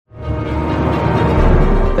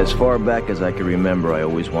As far back as I can remember, I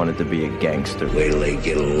always wanted to be a gangster. Wait till they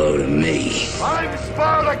get a load of me. I'm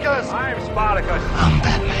Spartacus! I'm Spartacus! I'm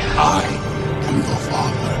Batman. I am your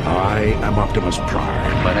father. I am Optimus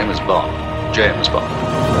Prime. My name is Bond. James Bond.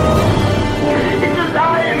 It's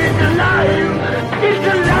alive! It's alive! It's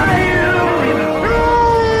alive!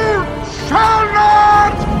 You shall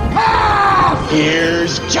not pass!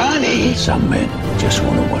 Here's Johnny. Some men just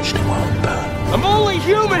want to watch the world burn. I'm only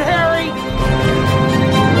human, Harry!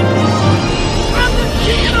 I'm the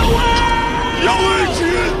king of the world! Yo,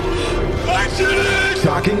 Adrian!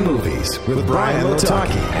 Talking Movies with Brian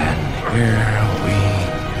Lotaki. And here we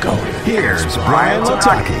go. Here's Brian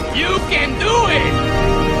Lotaki. You can do it!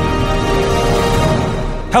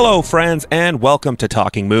 Hello, friends, and welcome to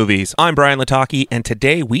Talking Movies. I'm Brian Lotaki, and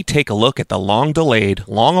today we take a look at the long-delayed,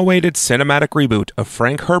 long-awaited cinematic reboot of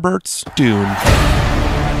Frank Herbert's Dune.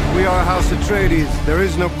 We are House Atreides. There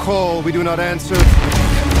is no call we do not answer.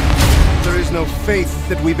 There is no faith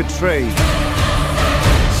that we betray.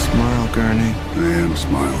 Smile, Gurney. I am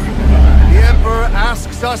smiling. The Emperor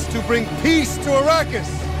asks us to bring peace to Arrakis.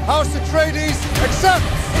 House Atreides accepts!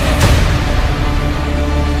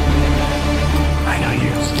 I know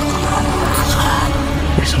you.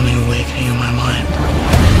 There's something awakening in my mind.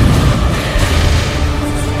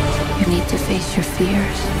 You need to face your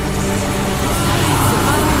fears.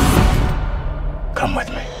 Come with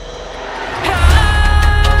me.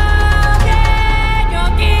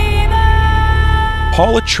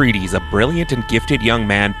 Paul Atreides, a brilliant and gifted young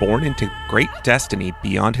man born into great destiny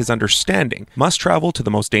beyond his understanding, must travel to the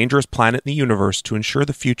most dangerous planet in the universe to ensure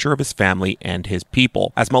the future of his family and his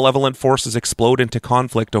people. As malevolent forces explode into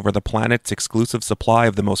conflict over the planet's exclusive supply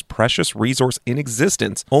of the most precious resource in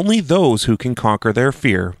existence, only those who can conquer their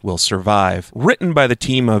fear will survive. Written by the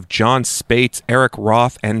team of John Spates, Eric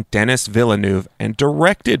Roth, and Denis Villeneuve, and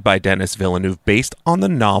directed by Denis Villeneuve based on the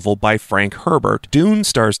novel by Frank Herbert, Dune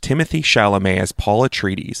stars Timothée Chalamet as Paul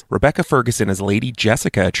Atreides, Rebecca Ferguson as Lady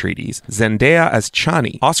Jessica Atreides, Zendaya as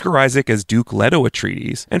Chani, Oscar Isaac as Duke Leto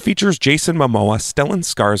Atreides, and features Jason Momoa, Stellan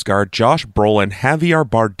Skarsgård, Josh Brolin, Javier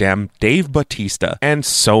Bardem, Dave Bautista, and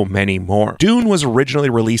so many more. Dune was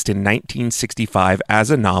originally released in 1965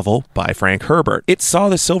 as a novel by Frank Herbert. It saw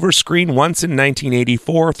the silver screen once in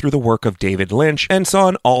 1984 through the work of David Lynch, and saw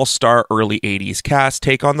an all-star early 80s cast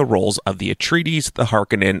take on the roles of the Atreides, the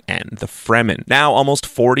Harkonnen, and the Fremen. Now, almost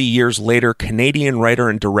 40 years later, Canadian writer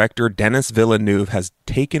and director Denis Villeneuve has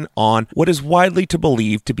taken on what is widely to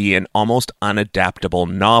believe to be an almost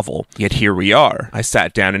unadaptable novel. Yet here we are. I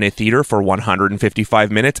sat down in a theater for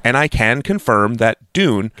 155 minutes, and I can confirm that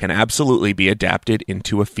Dune can absolutely be adapted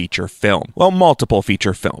into a feature film. Well, multiple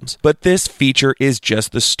feature films. But this feature is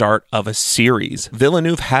just the start of a series.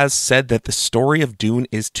 Villeneuve has said that the story of Dune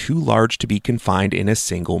is too large to be confined in a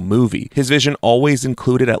single movie. His vision always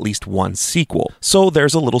included at least one sequel. So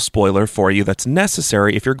there's a little spoiler for you that's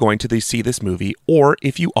necessary if you're going to see this movie, or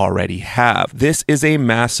if you already have. This is a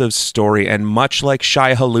massive story, and much like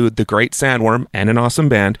Shai Hulud, the great sandworm, and an awesome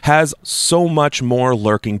band, has so much more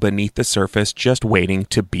lurking beneath the surface just waiting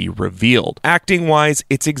to be revealed. Acting-wise,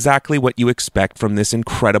 it's exactly what you expect from this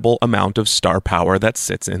incredible amount of star power that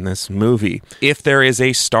sits in this movie. If there is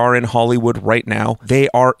a star in Hollywood right now, they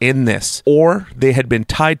are in this, or they had been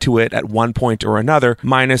tied to it at one point or another,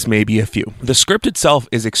 minus maybe a few. The script itself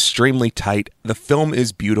is extremely tight, the film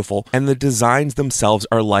is beautiful, and the designs themselves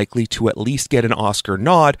are likely to at least get an Oscar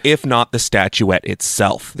nod, if not the statuette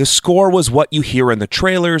itself. The score was what you hear in the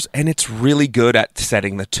trailers, and it's really good at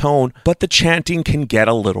setting the tone, but the chanting can get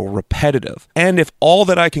a little repetitive. And if all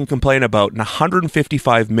that I can complain about in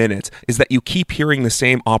 155 minutes is that you keep hearing the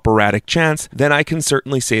same operatic chants, then I can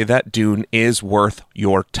certainly say that Dune is worth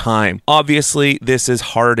your time. Obviously, this is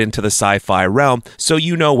hard into the sci-fi realm, so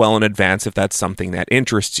you know well in advance if that's something that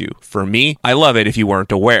interests you. For me, I love it if you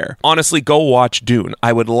weren't aware. Honestly, go watch Dune.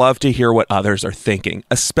 I would love to hear what others are thinking,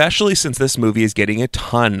 especially since this movie is getting a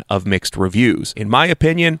ton of mixed reviews. In my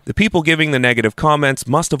opinion, the people giving the negative comments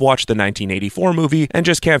must have watched the 1984 movie and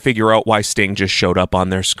just can't figure out why Sting just showed up on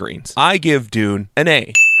their screens. I give Dune an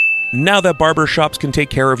A. Now that barbershops can take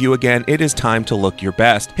care of you again, it is time to look your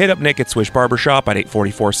best. Hit up Nick at Swish Barbershop at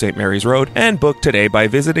 844 St. Mary's Road and book today by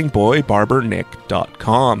visiting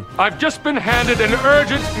boybarbernick.com. I've just been handed an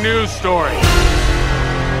urgent news story.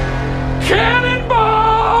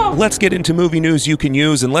 Cannonball! Let's get into movie news you can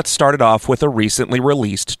use, and let's start it off with a recently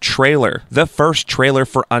released trailer. The first trailer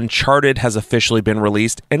for Uncharted has officially been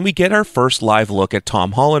released, and we get our first live look at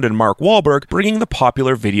Tom Holland and Mark Wahlberg bringing the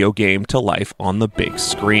popular video game to life on the big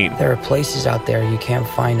screen. There are places out there you can't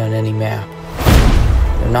find on any map.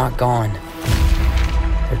 They're not gone.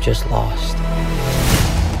 They're just lost.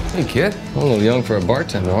 Hey, kid. A little young for a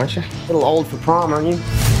bartender, aren't you? A little old for prom, aren't you?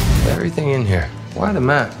 Everything in here. Why the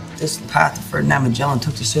map? This is the path that Ferdinand Magellan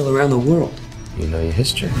took to sail around the world. You know your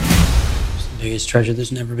history. It's the biggest treasure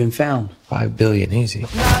that's never been found. 5 billion, easy.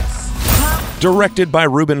 Directed by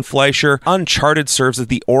Ruben Fleischer, Uncharted serves as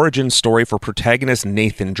the origin story for protagonist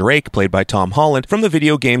Nathan Drake, played by Tom Holland, from the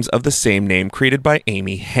video games of the same name created by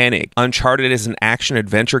Amy Hennig. Uncharted is an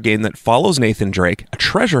action-adventure game that follows Nathan Drake, a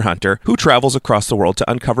treasure hunter, who travels across the world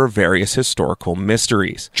to uncover various historical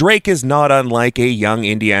mysteries. Drake is not unlike a young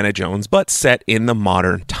Indiana Jones, but set in the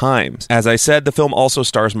modern times. As I said, the film also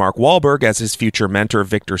stars Mark Wahlberg as his future mentor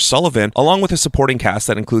Victor Sullivan, along with a supporting cast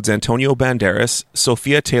that includes Antonio Banderas,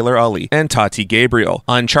 Sophia Taylor-Ali, and Tati Gabriel.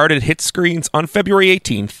 Uncharted hit screens on February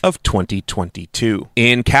 18th of 2022.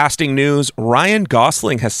 In casting news, Ryan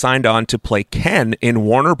Gosling has signed on to play Ken in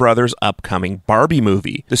Warner Brothers' upcoming Barbie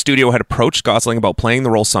movie. The studio had approached Gosling about playing the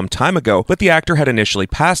role some time ago, but the actor had initially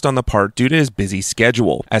passed on the part due to his busy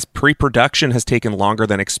schedule. As pre-production has taken longer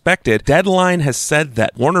than expected, Deadline has said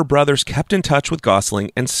that Warner Brothers kept in touch with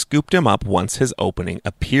Gosling and scooped him up once his opening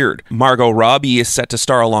appeared. Margot Robbie is set to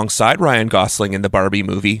star alongside Ryan Gosling in the Barbie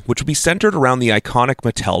movie, which will be centered around the iconic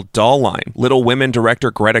Mattel doll line. Little Women director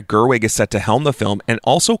Greta Gerwig is set to helm the film and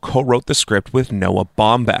also co-wrote the script with Noah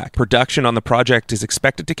Baumbach. Production on the project is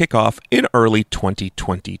expected to kick off in early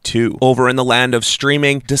 2022. Over in the land of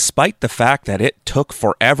streaming, despite the fact that it took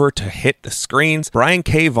forever to hit the screens, Brian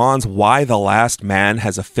K. Vaughan's Y the Last Man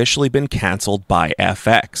has officially been cancelled by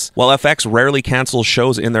FX. While FX rarely cancels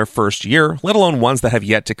shows in their first year, let alone ones that have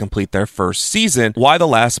yet to complete their first season, Y the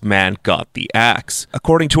Last Man got the axe.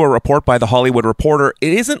 According to a report by The Hollywood Reporter,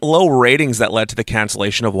 it isn't low ratings that led to the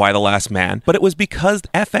cancellation of Y the Last Man, but it was because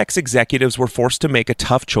FX executives were forced to make a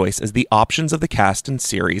tough choice as the options of the cast and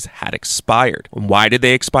series had expired. Why did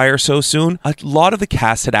they expire so soon? A lot of the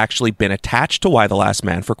cast had actually been attached to Y the Last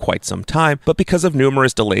Man for quite some time, but because of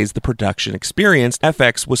numerous delays the production experienced,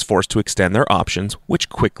 FX was forced to extend their options, which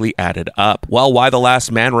quickly added up. While Y the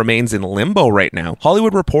Last Man remains in limbo right now,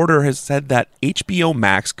 Hollywood Reporter has said that HBO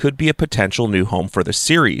Max could be a potential new home for the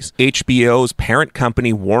series. HBO's parent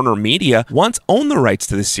company Warner Media once owned the rights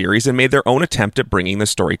to the series and made their own attempt at bringing the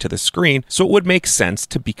story to the screen, so it would make sense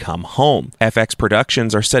to become home. FX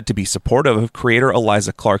Productions are said to be supportive of creator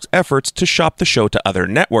Eliza Clark's efforts to shop the show to other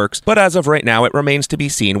networks, but as of right now it remains to be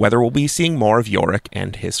seen whether we'll be seeing more of Yorick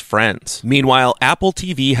and his friends. Meanwhile, Apple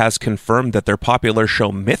TV has confirmed that their popular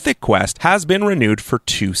show Mythic Quest has been renewed for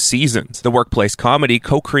 2 seasons. The workplace comedy,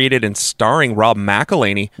 co-created and starring Rob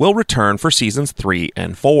McElhenney, will return for seasons 3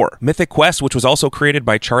 and 4. Mythic Quest, which was also created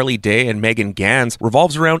by Charlie Day and Megan Gans,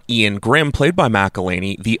 revolves around Ian Grimm, played by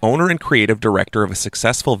McElhenney, the owner and creative director of a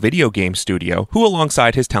successful video game studio, who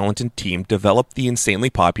alongside his talented team developed the insanely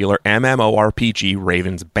popular MMORPG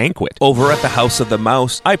Raven's Banquet. Over at the House of the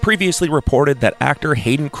Mouse, I previously reported that actor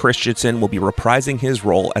Hayden Christensen will be reprising his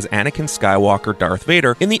role as Anakin Skywalker Darth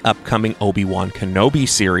Vader in the upcoming Obi-Wan Kenobi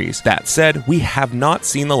series. That said, we have not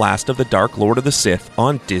seen the last of the Dark Lord of the Sith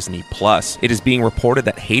on Disney+. It is being reported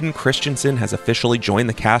that Hayden Christensen has officially joined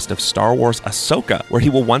the cast of Star Wars Ahsoka, where he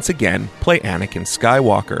will once again play Anakin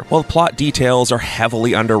Skywalker. While the plot details are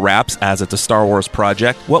heavily under wraps as it's a Star Wars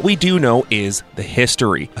project, what we do know is the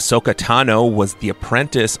history. Ahsoka Tano was the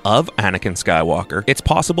apprentice of Anakin Skywalker. It's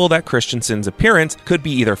possible that Christensen's appearance could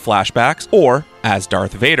be either flashbacks or as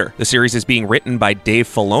Darth Vader. The series is being written by Dave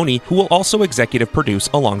Filoni, who will also executive produce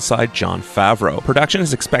alongside Jon Favreau. Production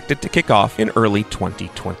is expected to kick off in early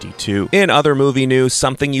 2022. In other movie news,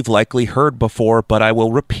 something you've likely heard before, but I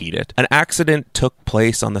will repeat it. An accident took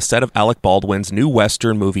place on the set of Alec Baldwin's new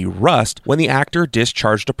Western movie Rust when the actor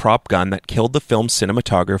discharged a prop gun that killed the film's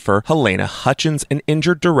cinematographer Helena Hutchins and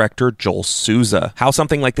injured director Joel Souza. How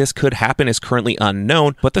something like this could happen is currently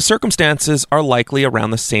unknown, but the circumstances are likely around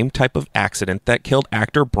the same type of accident that killed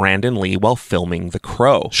actor Brandon Lee while filming The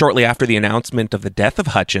Crow. Shortly after the announcement of the death of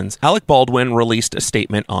Hutchins, Alec Baldwin released a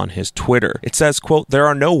statement on his Twitter. It says, quote, "There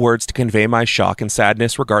are no words to convey my shock and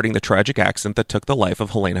sadness regarding the tragic accident that took the life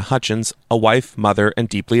of Helena Hutchins, a wife, mother, and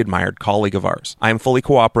deeply admired colleague of ours. I am fully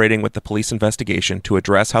cooperating with the police investigation to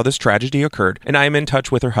address how this tragedy occurred, and I am in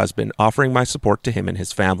touch with her husband, offering my support to him and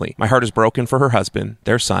his family. My heart is broken for her husband,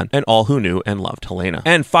 their son, and all who knew and loved Helena."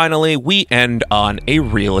 And finally, we end on a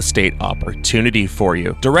real estate opportunity. opportunity for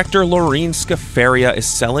you. Director Lorene Scafaria is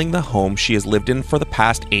selling the home she has lived in for the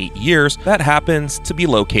past 8 years that happens to be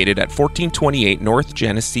located at 1428 North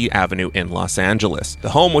Genesee Avenue in Los Angeles. The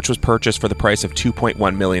home, which was purchased for the price of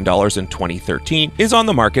 $2.1 million in 2013, is on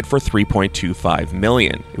the market for $3.25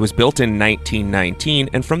 million. It was built in 1919,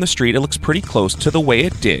 and from the street it looks pretty close to the way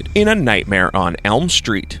it did in A Nightmare on Elm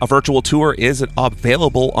Street. A virtual tour is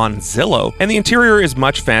available on Zillow, and the interior is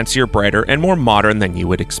much fancier, brighter, and more modern than you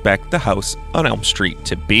would expect the house on Elm Street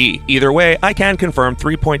to be. Either way, I can confirm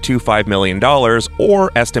 $3.25 million,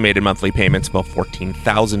 or estimated monthly payments of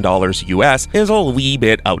 $14,000 US, is a wee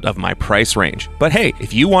bit out of my price range. But hey,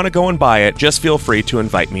 if you want to go and buy it, just feel free to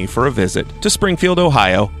invite me for a visit to Springfield,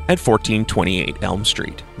 Ohio at 1428 Elm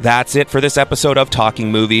Street. That's it for this episode of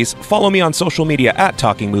Talking Movies. Follow me on social media at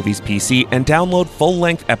Talking Movies PC and download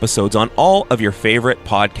full-length episodes on all of your favorite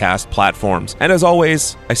podcast platforms. And as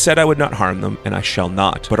always, I said I would not harm them, and I shall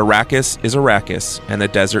not. But Arrakis is Arrakis, and the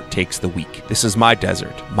desert takes the weak. This is my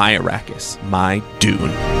desert, my Arrakis, my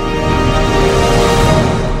Dune.